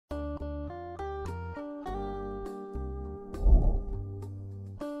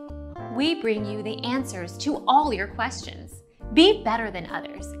we bring you the answers to all your questions. Be better than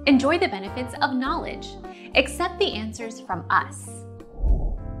others. Enjoy the benefits of knowledge. Accept the answers from us.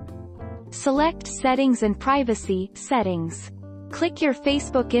 Select Settings and Privacy Settings. Click your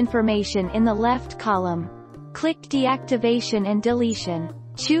Facebook information in the left column. Click Deactivation and Deletion.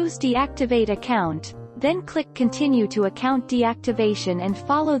 Choose Deactivate Account, then click Continue to Account Deactivation and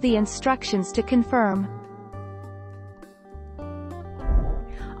follow the instructions to confirm.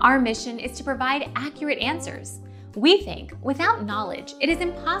 Our mission is to provide accurate answers. We think without knowledge, it is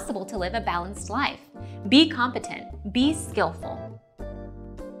impossible to live a balanced life. Be competent, be skillful.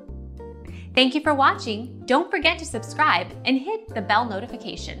 Thank you for watching. Don't forget to subscribe and hit the bell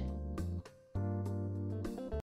notification.